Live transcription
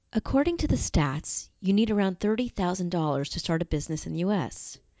According to the stats, you need around $30,000 to start a business in the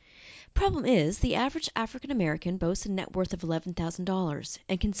US. Problem is, the average African American boasts a net worth of $11,000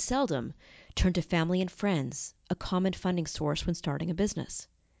 and can seldom turn to family and friends, a common funding source when starting a business.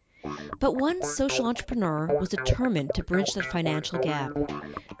 But one social entrepreneur was determined to bridge that financial gap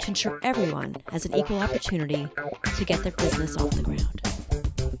to ensure everyone has an equal opportunity to get their business off the ground.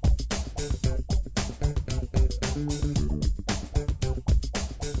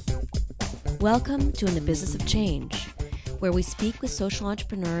 Welcome to In the Business of Change, where we speak with social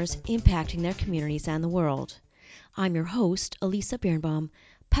entrepreneurs impacting their communities and the world. I'm your host, Elisa Birnbaum,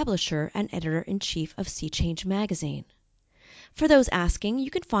 publisher and editor-in-chief of Sea Change magazine. For those asking, you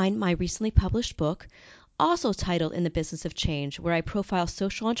can find my recently published book, also titled In the Business of Change, where I profile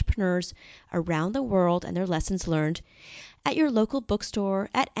social entrepreneurs around the world and their lessons learned, at your local bookstore,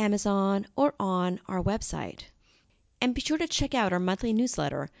 at Amazon, or on our website. And be sure to check out our monthly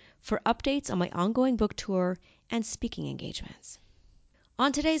newsletter for updates on my ongoing book tour and speaking engagements.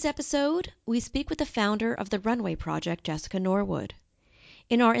 On today's episode, we speak with the founder of the Runway Project, Jessica Norwood.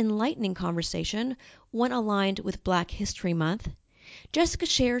 In our enlightening conversation, one aligned with Black History Month, Jessica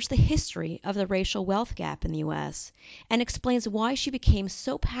shares the history of the racial wealth gap in the U.S. and explains why she became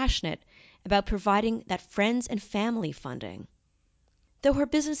so passionate about providing that friends and family funding. Though her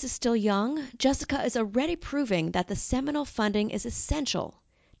business is still young, Jessica is already proving that the seminal funding is essential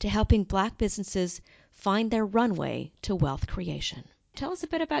to helping Black businesses find their runway to wealth creation. Tell us a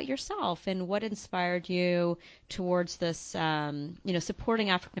bit about yourself and what inspired you towards this, supporting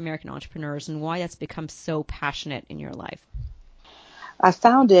African American entrepreneurs and why that's become so passionate in your life. I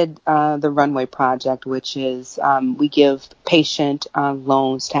founded the Runway Project, which is we give patient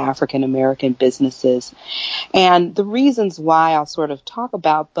loans to African American businesses. And the reasons why I'll sort of talk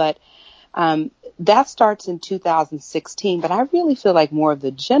about, but that starts in 2016. But I really feel like more of the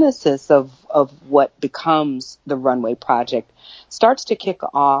genesis of what becomes the Runway Project starts to kick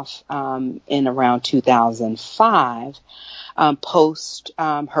off in around 2005. Post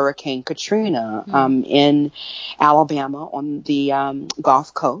Hurricane Katrina in Alabama on the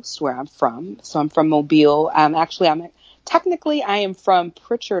Gulf Coast, where I'm from. So I'm from Mobile. Technically, I am from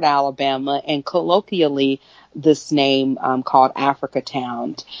Pritchard, Alabama, and colloquially, this name called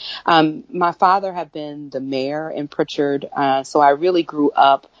Africatown. My father had been the mayor in Pritchard, so I really grew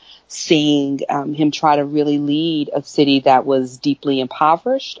up seeing him try to really lead a city that was deeply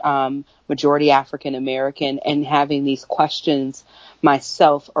impoverished, majority African American, and having these questions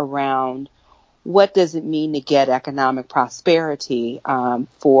myself around what does it mean to get economic prosperity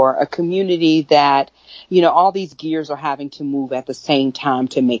for a community that, all these gears are having to move at the same time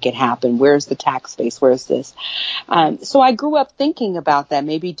to make it happen. Where's the tax base? Where's this? So I grew up thinking about that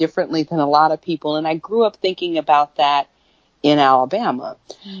maybe differently than a lot of people. And I grew up thinking about that in Alabama,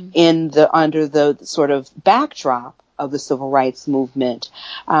 under the sort of backdrop of the civil rights movement,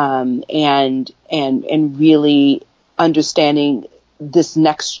 and really understanding this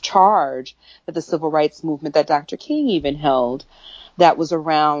next charge that the civil rights movement that Dr. King even held, that was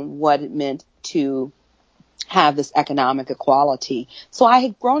around what it meant to have this economic equality. So I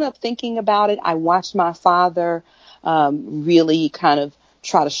had grown up thinking about it. I watched my father really kind of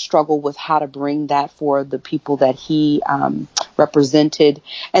try to struggle with how to bring that for the people that he represented.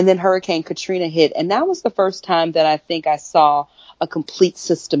 And then Hurricane Katrina hit. And that was the first time that I think I saw a complete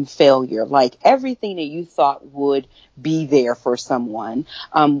system failure. Like everything that you thought would be there for someone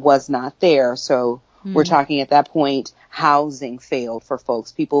was not there. So we're talking at that point, housing failed for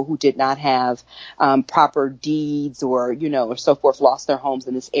folks. People who did not have proper deeds or so forth lost their homes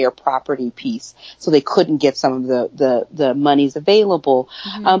in this air property piece. So they couldn't get some of the monies available.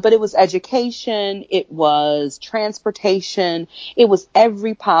 But it was education. It was transportation. It was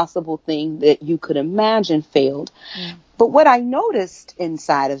every possible thing that you could imagine failed. But what I noticed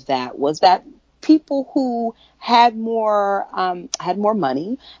inside of that was that people who had more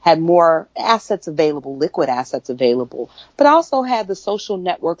money, had more assets available, liquid assets available, but also had the social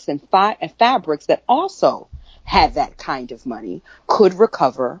networks and fabrics that also had that kind of money, could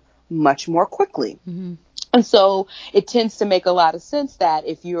recover much more quickly. And so it tends to make a lot of sense that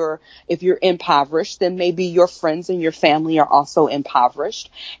if you're impoverished, then maybe your friends and your family are also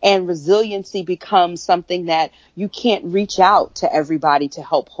impoverished, and resiliency becomes something that you can't reach out to everybody to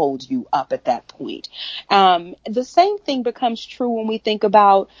help hold you up at that point. The same thing becomes true when we think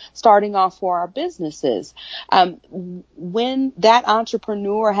about starting off for our businesses. When that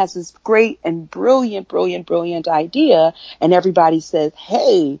entrepreneur has this great and brilliant idea, and everybody says,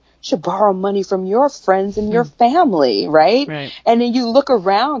 hey, should borrow money from your friends and your family, right? And then you look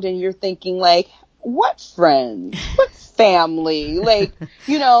around and you're thinking like, what friends, what family, like,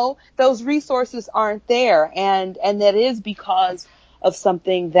 those resources aren't there. And that is because of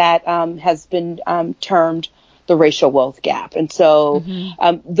something that has been termed the racial wealth gap. And so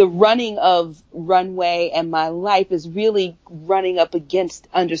the running of Runway and my life is really running up against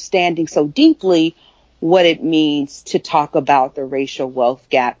understanding so deeply what it means to talk about the racial wealth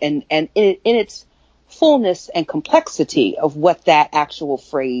gap and in its fullness and complexity of what that actual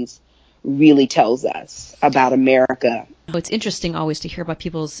phrase really tells us about America. It's interesting always to hear about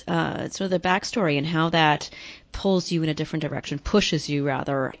people's sort of the backstory and how that pulls you in a different direction, pushes you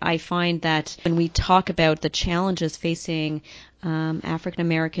rather. I find that when we talk about the challenges facing African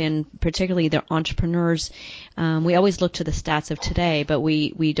American, particularly the entrepreneurs, we always look to the stats of today, but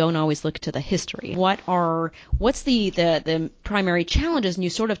we don't always look to the history. What's the primary challenges? And you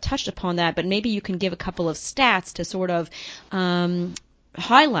sort of touched upon that, but maybe you can give a couple of stats to sort of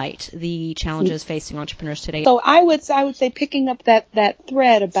highlight the challenges facing entrepreneurs today. So I would say picking up that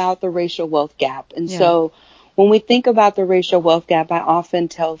thread about the racial wealth gap. And so when we think about the racial wealth gap, I often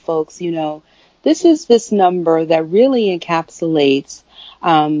tell folks, this is this number that really encapsulates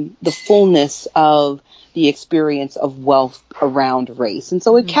the fullness of the experience of wealth around race. And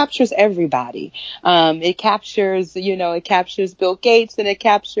so it captures everybody. It captures Bill Gates, and it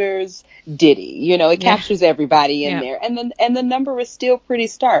captures Diddy. It captures everybody in there. And the number is still pretty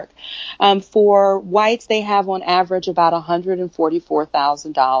stark. For whites, they have on average about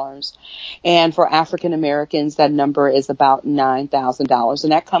 $144,000. And for African Americans, that number is about $9,000.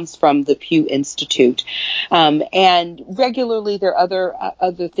 And that comes from the Pew Institute. And regularly there are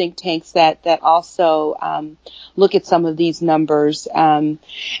other think tanks that also look at some of these numbers. And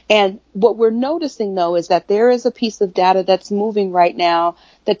what we're noticing, though, is that there is a piece of data that's moving right now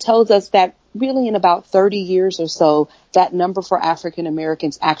that tells us that really in about 30 years or so, that number for African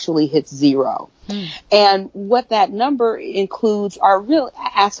Americans actually hits zero. And what that number includes are real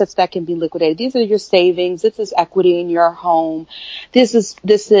assets that can be liquidated. These are your savings. This is equity in your home. This is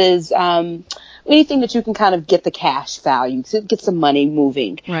anything that you can kind of get the cash value, to get some money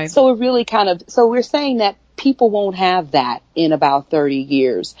moving. Right. So it really so we're saying that people won't have that in about 30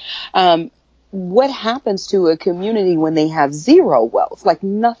 years. What happens to a community when they have zero wealth, like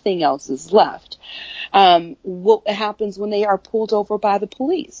nothing else is left? What happens when they are pulled over by the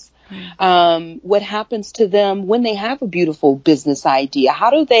police? What happens to them when they have a beautiful business idea?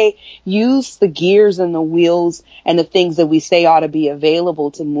 How do they use the gears and the wheels and the things that we say ought to be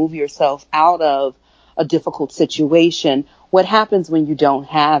available to move yourself out of a difficult situation? What happens when you don't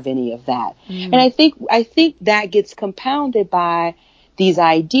have any of that? And I think that gets compounded by these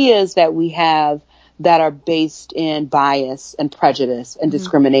ideas that we have that are based in bias and prejudice and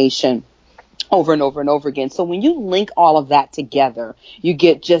discrimination over and over and over again. So when you link all of that together, you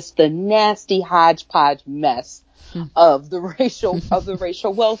get just the nasty hodgepodge mess of the racial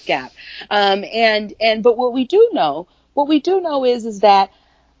wealth gap. But what we do know is that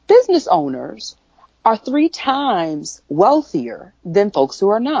business owners are 3 times wealthier than folks who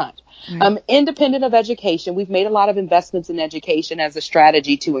are not. Independent of education, we've made a lot of investments in education as a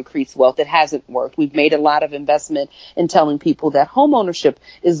strategy to increase wealth. It hasn't worked. We've made a lot of investment in telling people that home ownership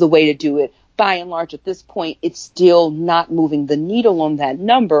is the way to do it. By and large, at this point, it's still not moving the needle on that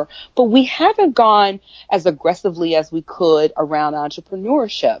number, but we haven't gone as aggressively as we could around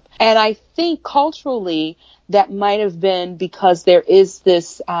entrepreneurship. And I think culturally, that might have been because there is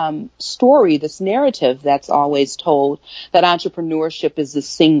this story, this narrative that's always told that entrepreneurship is a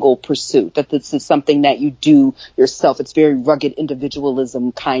single pursuit, that this is something that you do yourself. It's very rugged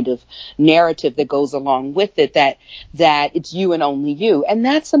individualism kind of narrative that goes along with it, that it's you and only you. And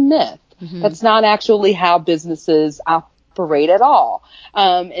that's a myth. That's not actually how businesses operate at all.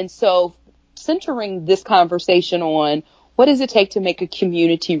 And so centering this conversation on what does it take to make a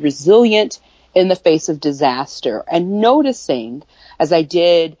community resilient in the face of disaster, and noticing, as I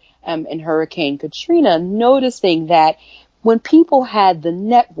did in Hurricane Katrina, noticing that when people had the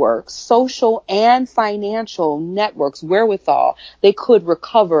networks, social and financial networks, wherewithal, they could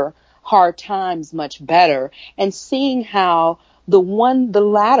recover hard times much better, and seeing how the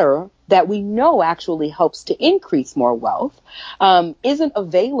latter that we know actually helps to increase more wealth isn't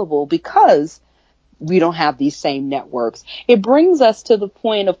available because we don't have these same networks. It brings us to the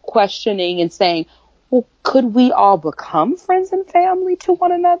point of questioning and saying, well, could we all become friends and family to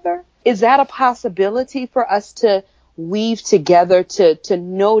one another? Is that a possibility for us to weave together to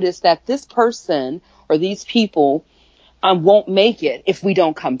notice that this person or these people won't make it if we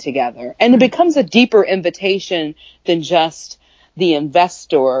don't come together? And it becomes a deeper invitation than just the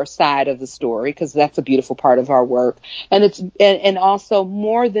investor side of the story, because that's a beautiful part of our work. And and also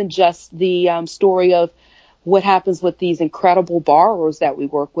more than just the story of what happens with these incredible borrowers that we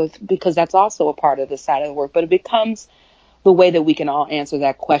work with, because that's also a part of the side of the work. But it becomes the way that we can all answer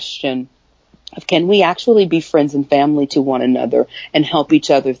that question of, can we actually be friends and family to one another and help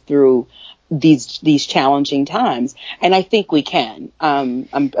each other through these challenging times? And I think we can.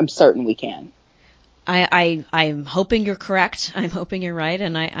 I'm certain we can. I'm hoping you're correct. I'm hoping you're right,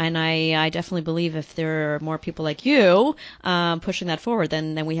 and I definitely believe if there are more people like you pushing that forward,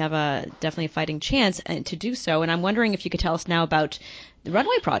 then we have definitely a fighting chance to do so. And I'm wondering if you could tell us now about the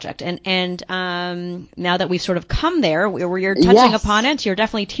Runway Project, and now that we've sort of come there, where you're touching upon it, you're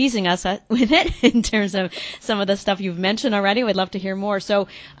definitely teasing us with it in terms of some of the stuff you've mentioned already. We'd love to hear more. So,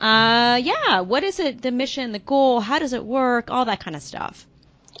 what is it? The mission, the goal, how does it work? All that kind of stuff.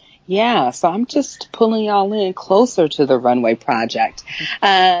 Yeah, so I'm just pulling y'all in closer to the Runway Project.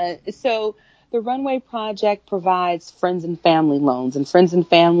 So the Runway Project provides friends and family loans, and friends and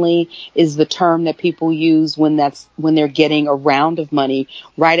family is the term that people use when they're getting a round of money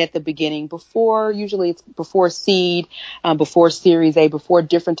right at the beginning, usually it's before seed, before Series A, before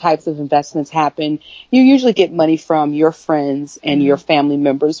different types of investments happen. You usually get money from your friends and your family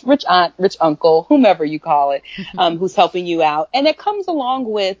members, rich aunt, rich uncle, whomever you call it, who's helping you out. And it comes along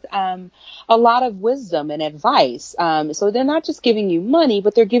with a lot of wisdom and advice. So they're not just giving you money,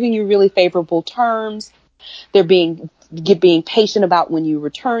 but they're giving you really favorable terms. They're being patient about when you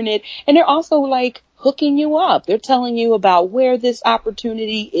return it. And they're also like hooking you up. They're telling you about where this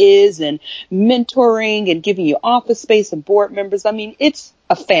opportunity is and mentoring and giving you office space and board members. I mean, it's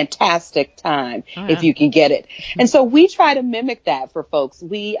a fantastic time if you can get it. And so we try to mimic that for folks.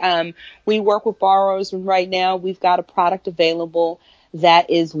 We work with borrowers, and right now we've got a product available that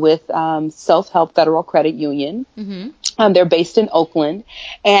is with Self-Help Federal Credit Union. They're based in Oakland,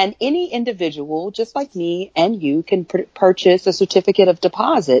 and any individual, just like me and you, can purchase a certificate of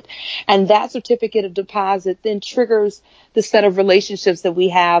deposit. And that certificate of deposit then triggers the set of relationships that we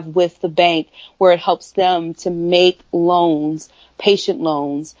have with the bank, where it helps them to make loans, patient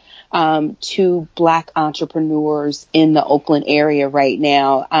loans, to Black entrepreneurs in the Oakland area right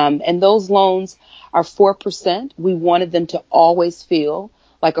now. And those loans are 4%. We wanted them to always feel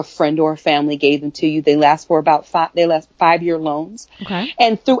like a friend or a family gave them to you. They last for about 5-year loans. Okay.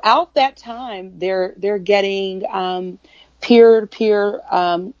 And throughout that time, they're getting peer-to-peer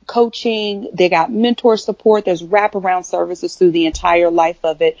coaching. They got mentor support. There's wraparound services through the entire life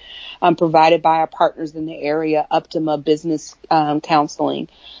of it, provided by our partners in the area, Optima Business Counseling.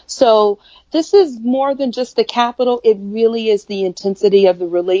 So this is more than just the capital. It really is the intensity of the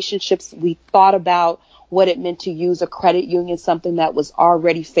relationships. We thought about what it meant to use a credit union, something that was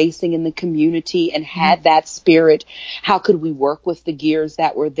already facing in the community and had that spirit. How could we work with the gears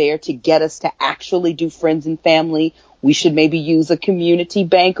that were there to get us to actually do friends and family? We should maybe use a community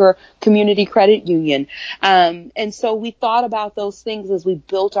bank or community credit union. And so we thought about those things as we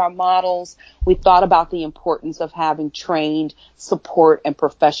built our models. We thought about the importance of having trained support and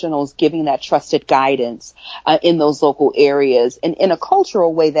professionals giving that trusted guidance in those local areas and in a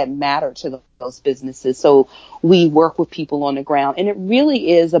cultural way that mattered to those businesses. So we work with people on the ground, and it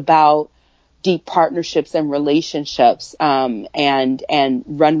really is about deep partnerships and relationships, and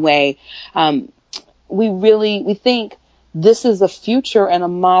Runway. We think this is a future and a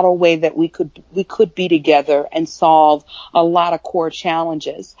model way that we could be together and solve a lot of core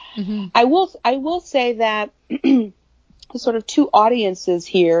challenges. I will say that sort of two audiences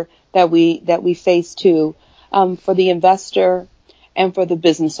here that we face too, for the investor and for the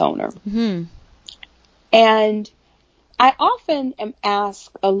business owner. And I often am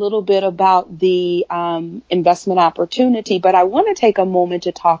asked a little bit about the investment opportunity, but I want to take a moment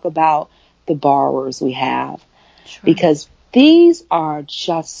to talk about the borrowers we have, because these are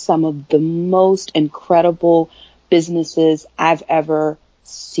just some of the most incredible businesses I've ever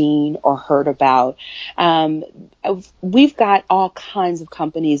seen or heard about. We've got all kinds of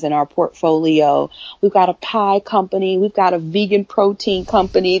companies in our portfolio. We've got a pie company. We've got a vegan protein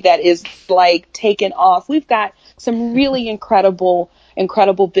company that is like taken off. We've got some really incredible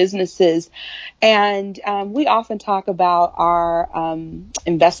businesses. And we often talk about our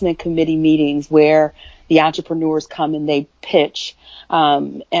investment committee meetings where the entrepreneurs come and they pitch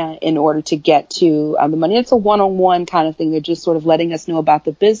in order to get to the money. It's a one-on-one kind of thing. They're just sort of letting us know about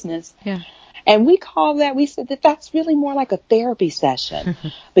the business. Yeah. And we said that that's really more like a therapy session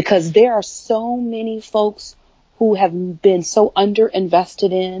because there are so many folks who have been so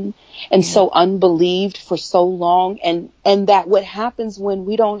underinvested in and so unbelieved for so long. And that what happens when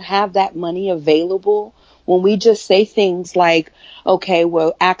we don't have that money available, when we just say things like, okay,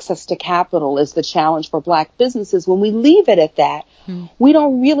 well, access to capital is the challenge for Black businesses, when we leave it at that, we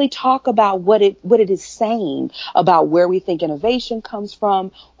don't really talk about what it is saying about where we think innovation comes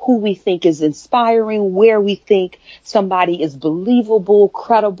from, who we think is inspiring, where we think somebody is believable,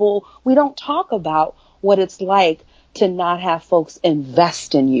 credible. We don't talk about what it's like to not have folks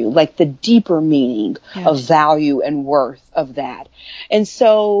invest in you, like the deeper meaning of value and worth of that. And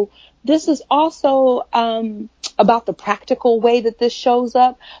so this is also about the practical way that this shows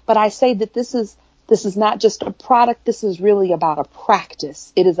up. But I say that this is not just a product. This is really about a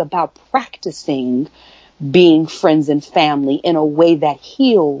practice. It is about practicing being friends and family in a way that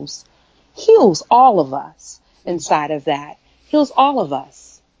heals all of us inside of that, heals all of us.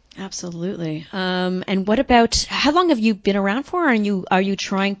 Absolutely. And what about, how long have you been around for? Are you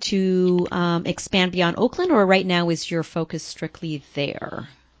trying to expand beyond Oakland, or right now is your focus strictly there?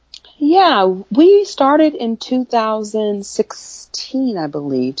 Yeah, we started in 2016, I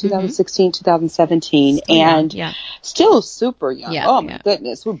believe, 2016, 2017, Still and young, still super young. Yeah, oh my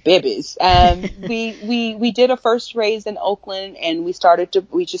goodness, we're babies. We did a first raise in Oakland, and we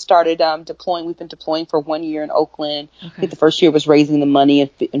just started deploying. We've been deploying for 1 year in Oakland. I think the first year was raising the money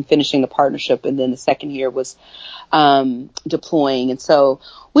and finishing the partnership, and then the second year was deploying. And so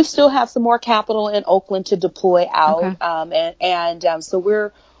we still have some more capital in Oakland to deploy out, so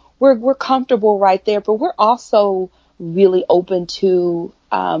we're comfortable right there, but we're also really open to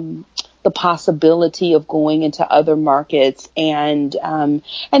the possibility of going into other markets, and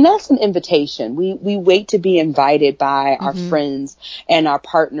that's an invitation. We wait to be invited by our friends and our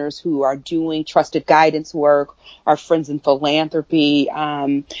partners who are doing trusted guidance work, our friends in philanthropy,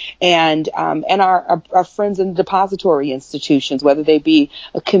 and our friends in depository institutions, whether they be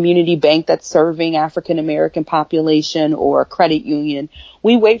a community bank that's serving African American population or a credit union.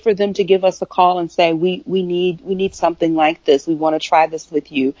 We wait for them to give us a call and say, we need something like this. We want to try this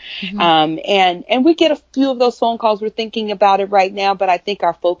with you. And we get a few of those phone calls. We're thinking about it right now, but I think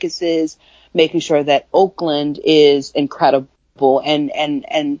our focus is making sure that Oakland is incredible,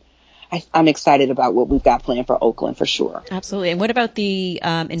 and I'm excited about what we've got planned for Oakland for sure. Absolutely. And what about the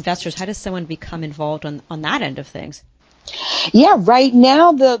investors? How does someone become involved on that end of things? Yeah, right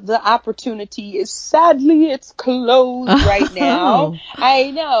now the opportunity is, sadly, it's closed right now. I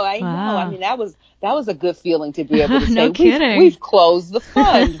know. Wow. I mean, that was a good feeling to be able to say, No kidding. we've closed the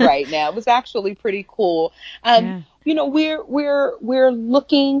fund right now. It was actually pretty cool. You know, we're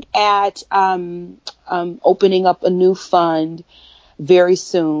looking at opening up a new fund very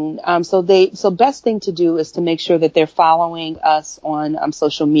soon. So best thing to do is to make sure that they're following us on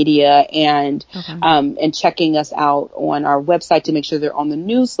social media and checking us out on our website to make sure they're on the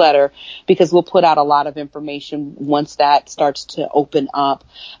newsletter, because we'll put out a lot of information once that starts to open up.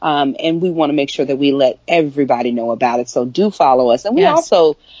 And we want to make sure that we let everybody know about it. So do follow us. And we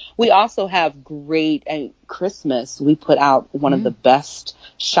also have great Christmas. We put out one of the best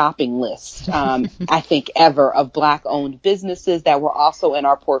shopping lists, I think, ever, of Black owned businesses that were also in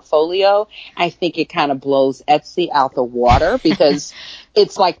our portfolio. I think it kind of blows Etsy out the water because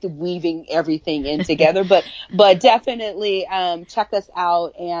it's like weaving everything in together. But definitely check us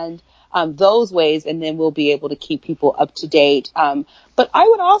out and those ways, and then we'll be able to keep people up to date. But I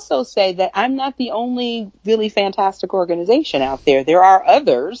would also say that I'm not the only really fantastic organization out there. There are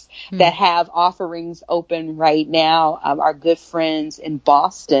others that have offerings open right now. Our good friends in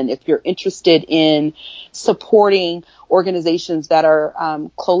Boston, if you're interested in supporting organizations that are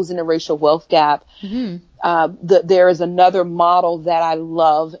closing the racial wealth gap, there is another model that I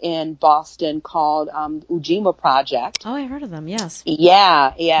love in Boston called Ujima Project. Oh, I heard of them. Yes.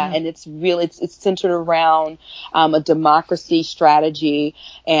 Yeah. And it's centered around a democracy strategy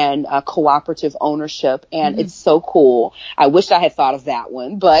and cooperative ownership, and it's so cool. I wish I had thought of that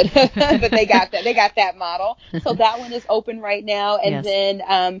one, but but they got that model. So that one is open right now, and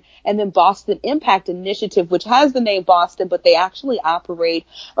then Boston Impact Initiative, which has the name Boston, but they actually operate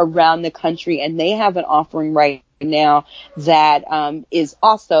around the country, and they have an offering right now that is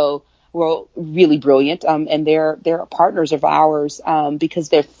also really brilliant. And they're partners of ours because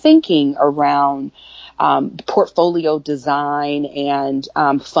they're thinking around portfolio design and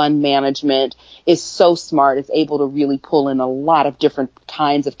fund management is so smart. It's able to really pull in a lot of different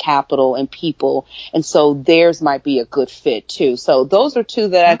kinds of capital and people. And so theirs might be a good fit too. So those are two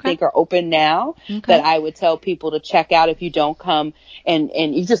that I think are open now that I would tell people to check out. If you don't come and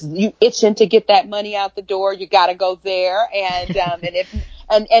you itching to get that money out the door, you got to go there.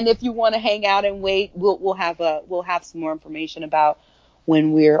 And if you want to hang out and wait, we'll have some more information about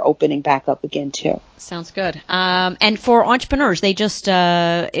when we're opening back up again too. Sounds good. And for entrepreneurs, they just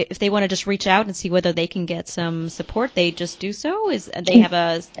if they want to just reach out and see whether they can get some support, they just do so. You have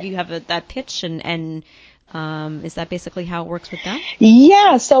that pitch and is that basically how it works with them?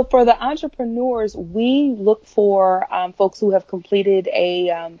 Yeah. So for the entrepreneurs, we look for folks who have completed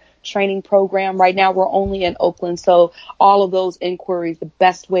a training program. Right now, we're only in Oakland, so all of those inquiries, the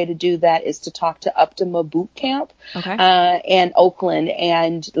best way to do that is to talk to Optima Boot Camp in Oakland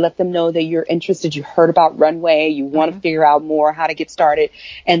and let them know that you're interested. You heard about Runway. You want to figure out more how to get started,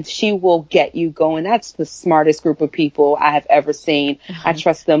 and she will get you going. That's the smartest group of people I have ever seen. I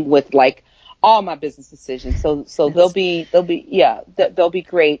trust them with all my business decisions. So they'll be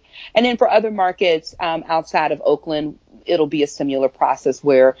great. And then for other markets outside of Oakland, it'll be a similar process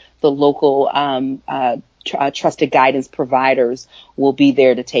where the local trusted guidance providers will be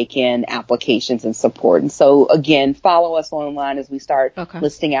there to take in applications and support. And so again, follow us online as we start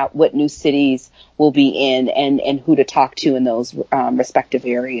listing out what new cities we'll be in and who to talk to in those respective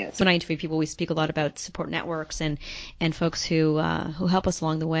areas. When I interview people, we speak a lot about support networks and folks who help us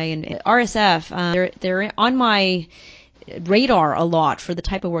along the way. And RSF, they're on my radar a lot for the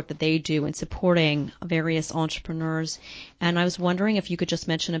type of work that they do in supporting various entrepreneurs. And I was wondering if you could just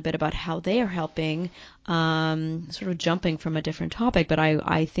mention a bit about how they are helping, sort of jumping from a different topic, but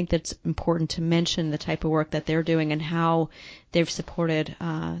I think that's important to mention the type of work that they're doing and how they've supported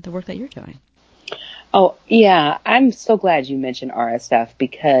the work that you're doing. Oh, yeah. I'm so glad you mentioned RSF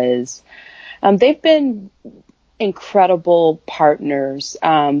because they've been incredible partners,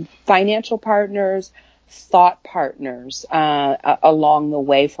 financial partners, thought partners along the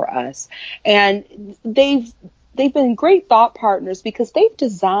way for us. And they've been great thought partners because they've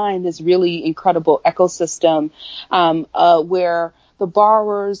designed this really incredible ecosystem where the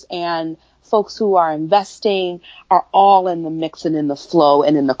borrowers and folks who are investing are all in the mix and in the flow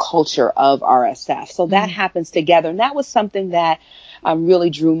and in the culture of RSF. So that happens together. And that was something that really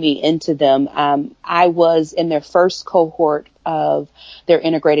drew me into them. I was in their first cohort of their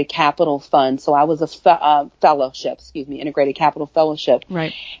integrated capital fund. So I was a integrated capital fellowship.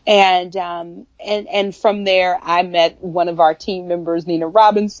 Right. And from there, I met one of our team members, Nina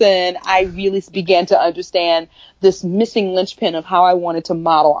Robinson. I really began to understand this missing linchpin of how I wanted to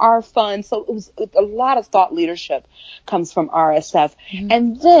model our fund. So it was a lot of thought leadership comes from RSF.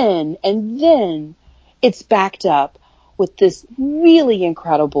 And then it's backed up with this really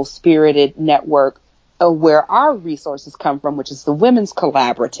incredible spirited network where our resources come from, which is the Women's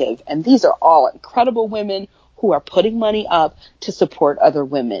Collaborative. And these are all incredible women who are putting money up to support other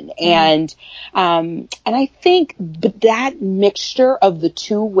women. And I think that mixture of the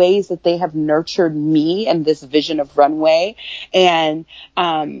two ways that they have nurtured me and this vision of Runway and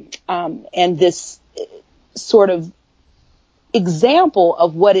this sort of example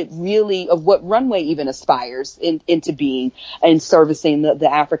of what Runway even aspires into being and servicing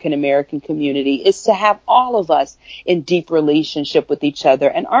the African American community is to have all of us in deep relationship with each other.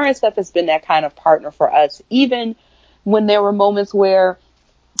 And RSF has been that kind of partner for us, even when there were moments where,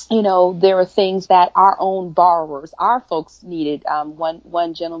 there were things that our own borrowers, our folks needed.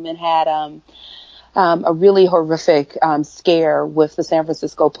 One gentleman had a really horrific scare with the San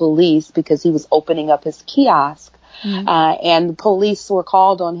Francisco police because he was opening up his kiosk. And police were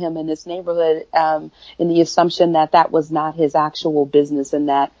called on him in this neighborhood in the assumption that was not his actual business and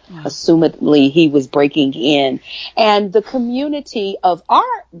that assumedly he was breaking in. And the community of our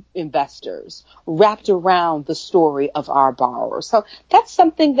investors wrapped around the story of our borrowers. So that's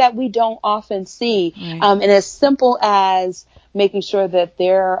something that we don't often see. And as simple as making sure that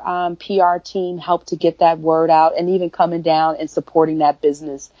their PR team helped to get that word out and even coming down and supporting that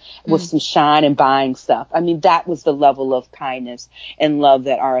business with some shine and buying stuff. I mean, that was the level of kindness and love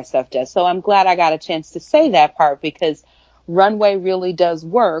that RSF does. So I'm glad I got a chance to say that part because Runway really does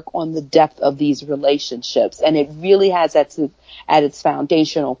work on the depth of these relationships. And it really has at its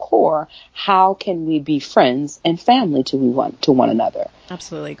foundational core, how can we be friends and family to one another?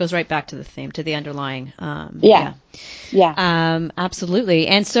 Absolutely. It goes right back to the theme, to the underlying. Yeah. Absolutely.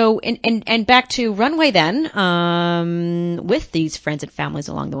 And so, and back to Runway then, with these friends and families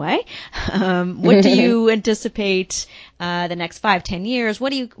along the way, what do you anticipate, the next 5-10 years?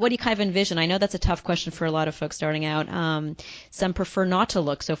 What do you kind of envision? I know that's a tough question for a lot of folks starting out. Some prefer not to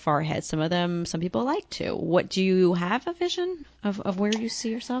look so far ahead. Some people like to. What do you have a vision of where you see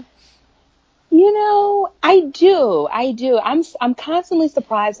yourself? I do. I'm constantly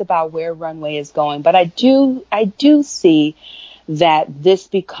surprised about where Runway is going, but I do see that this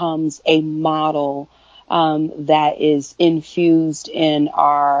becomes a model that is infused in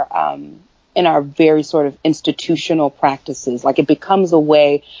our in our very sort of institutional practices. Like it becomes a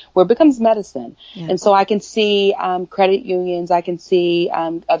way where it becomes medicine. Yeah. And so I can see credit unions, I can see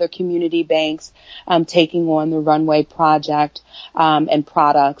other community banks taking on the Runway Project and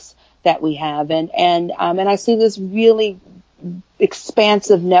products that we have. And I see this really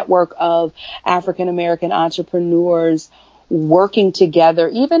expansive network of African American entrepreneurs working together,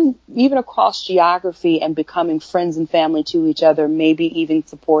 even across geography, and becoming friends and family to each other, maybe even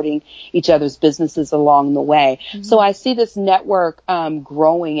supporting each other's businesses along the way. Mm-hmm. So I see this network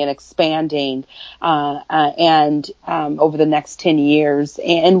growing and expanding and over the next 10 years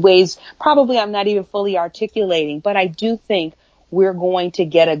in ways probably I'm not even fully articulating, but I do think we're going to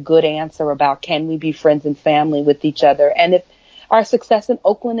get a good answer about, can we be friends and family with each other? And if our success in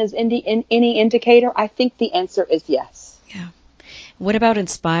Oakland is any indicator, I think the answer is yes. Yeah. What about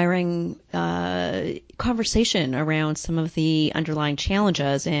inspiring conversation around some of the underlying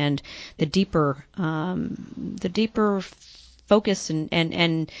challenges and the deeper focus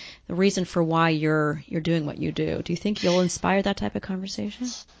and the reason for why you're doing what you do? Do you think you'll inspire that type of conversation?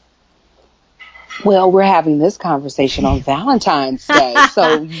 Well, we're having this conversation on Valentine's Day,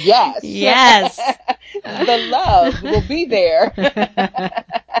 so yes. Yes. The love will be there.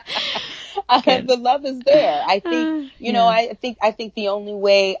 The love is there. I think, I think the only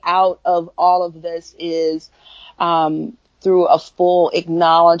way out of all of this is through a full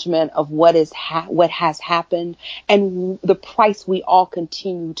acknowledgement of what has happened and the price we all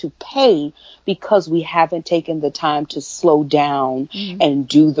continue to pay because we haven't taken the time to slow down and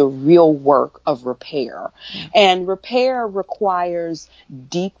do the real work of repair. Yeah. And repair requires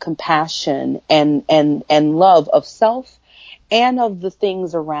deep compassion and love of self and of the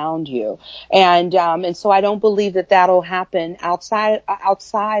things around you. And so I don't believe that that'll happen outside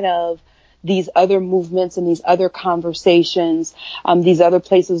of these other movements and these other conversations, these other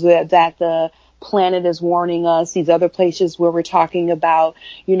places that the planet is warning us, these other places where we're talking about,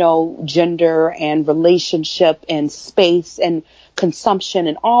 gender and relationship and space and consumption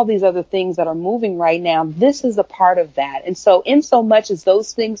and all these other things that are moving right now. This is a part of that. And so in so much as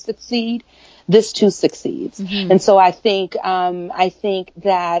those things succeed, this too succeeds. Mm-hmm. And so I think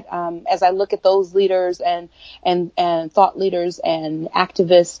that as I look at those leaders and thought leaders and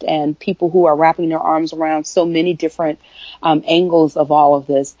activists and people who are wrapping their arms around so many different angles of all of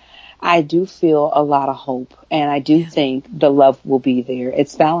this, I do feel a lot of hope, and I do think the love will be there.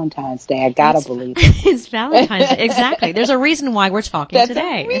 It's Valentine's Day. I gotta believe it. It's Valentine's Day. Exactly. There's a reason why we're talking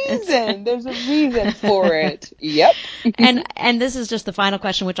today. There's a reason for it. Yep. And this is just the final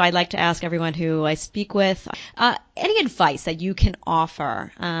question, which I like to ask everyone who I speak with. Any advice that you can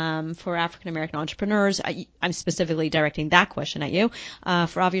offer for African American entrepreneurs? I'm specifically directing that question at you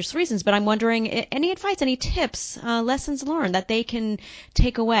for obvious reasons, but I'm wondering any advice, any tips, lessons learned that they can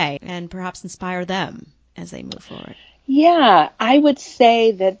take away and perhaps inspire them as they move forward. Yeah, I would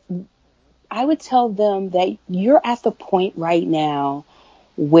tell them that you're at the point right now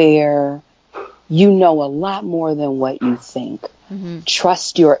where you know a lot more than what you think. Mm-hmm.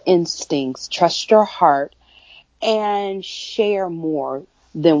 Trust your instincts, trust your heart, and share more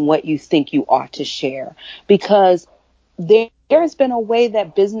than what you think you ought to share. Because there's been a way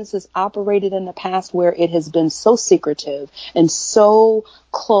that businesses operated in the past where it has been so secretive and so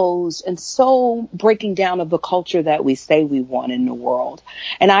closed and so breaking down of the culture that we say we want in the world.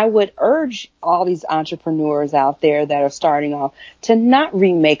 And I would urge all these entrepreneurs out there that are starting off to not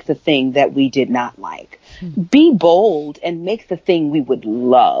remake the thing that we did not like. Be bold and make the thing we would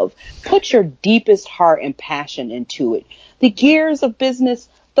love. Put your deepest heart and passion into it. The gears of business,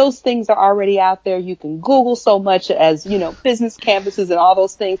 those things are already out there. You can Google so much as, business canvases and all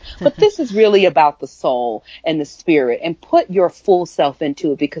those things. But this is really about the soul and the spirit, and put your full self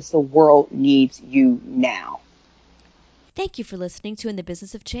into it because the world needs you now. Thank you for listening to In the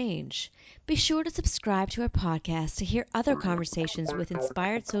Business of Change. Be sure to subscribe to our podcast to hear other conversations with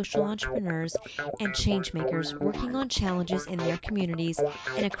inspired social entrepreneurs and change makers working on challenges in their communities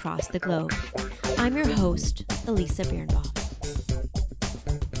and across the globe. I'm your host, Elisa Birnbaum.